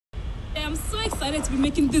am so excited to be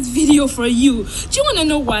making this video for you. Do you want to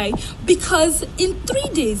know why? Because in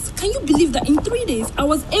 3 days, can you believe that in 3 days, I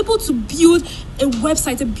was able to build a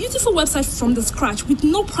website, a beautiful website from the scratch with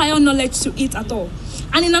no prior knowledge to it at all.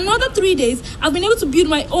 And in another 3 days, I've been able to build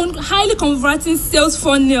my own highly converting sales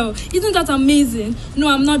funnel. Isn't that amazing? No,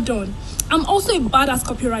 I'm not done. I'm also a badass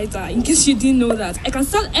copywriter, in case you didn't know that. I can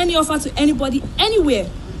sell any offer to anybody, anywhere.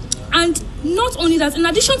 And not only that, in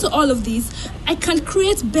addition to all of this, I can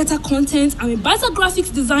create better content. I'm a better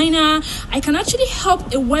graphics designer. I can actually help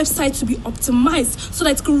a website to be optimized so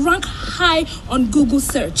that it can rank high on Google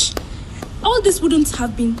search. All this wouldn't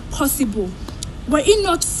have been possible were it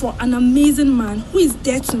not for an amazing man who is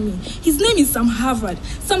dear to me. His name is Sam Harvard.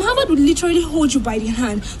 Sam Harvard will literally hold you by the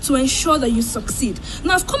hand to ensure that you succeed.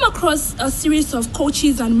 Now, I've come across a series of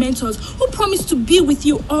coaches and mentors who promise to be with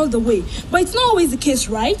you all the way. But it's not always the case,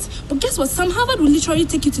 right? But guess what? Sam Harvard will literally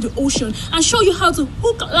take you to the ocean and show you how to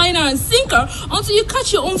hook, liner, and sinker until you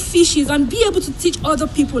catch your own fishes and be able to teach other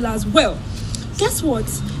people as well. Guess what?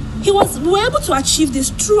 We were able to achieve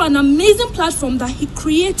this through an amazing platform that he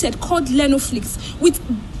created called Lenoflix, with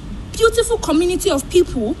beautiful community of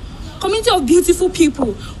beautiful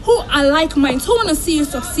people who are like minds, who want to see you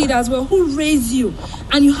succeed as well, who raise you,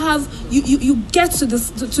 and you get to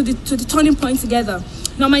the turning point together.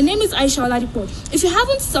 Now, my name is Aisha Oladipo. If you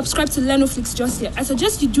haven't subscribed to Lenoflix just yet, I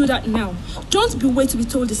suggest you do that now. Don't be waiting to be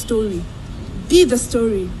told the story. Be the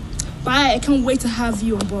story. Bye. I can't wait to have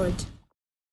you on board.